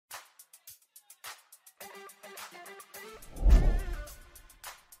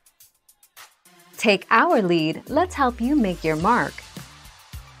Take our lead, let's help you make your mark.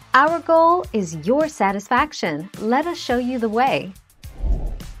 Our goal is your satisfaction. Let us show you the way.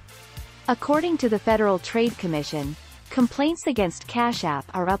 According to the Federal Trade Commission, complaints against Cash App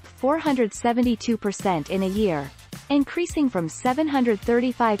are up 472% in a year, increasing from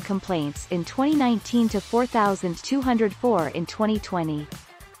 735 complaints in 2019 to 4,204 in 2020.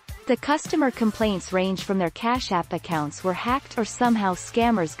 The customer complaints range from their Cash App accounts were hacked or somehow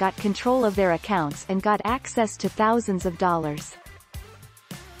scammers got control of their accounts and got access to thousands of dollars.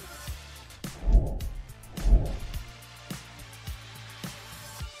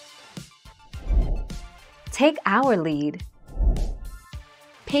 Take our lead.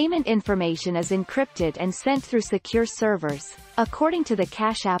 Payment information is encrypted and sent through secure servers, according to the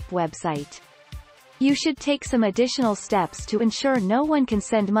Cash App website. You should take some additional steps to ensure no one can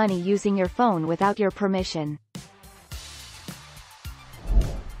send money using your phone without your permission.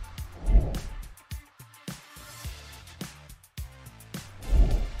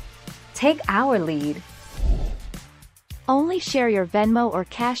 Take our lead. Only share your Venmo or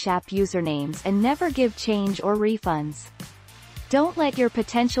Cash App usernames and never give change or refunds. Don't let your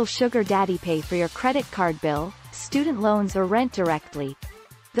potential sugar daddy pay for your credit card bill, student loans or rent directly.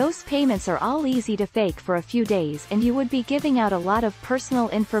 Those payments are all easy to fake for a few days and you would be giving out a lot of personal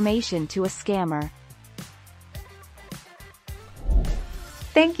information to a scammer.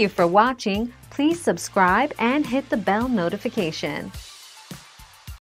 Thank you for watching. Please subscribe and hit the bell notification.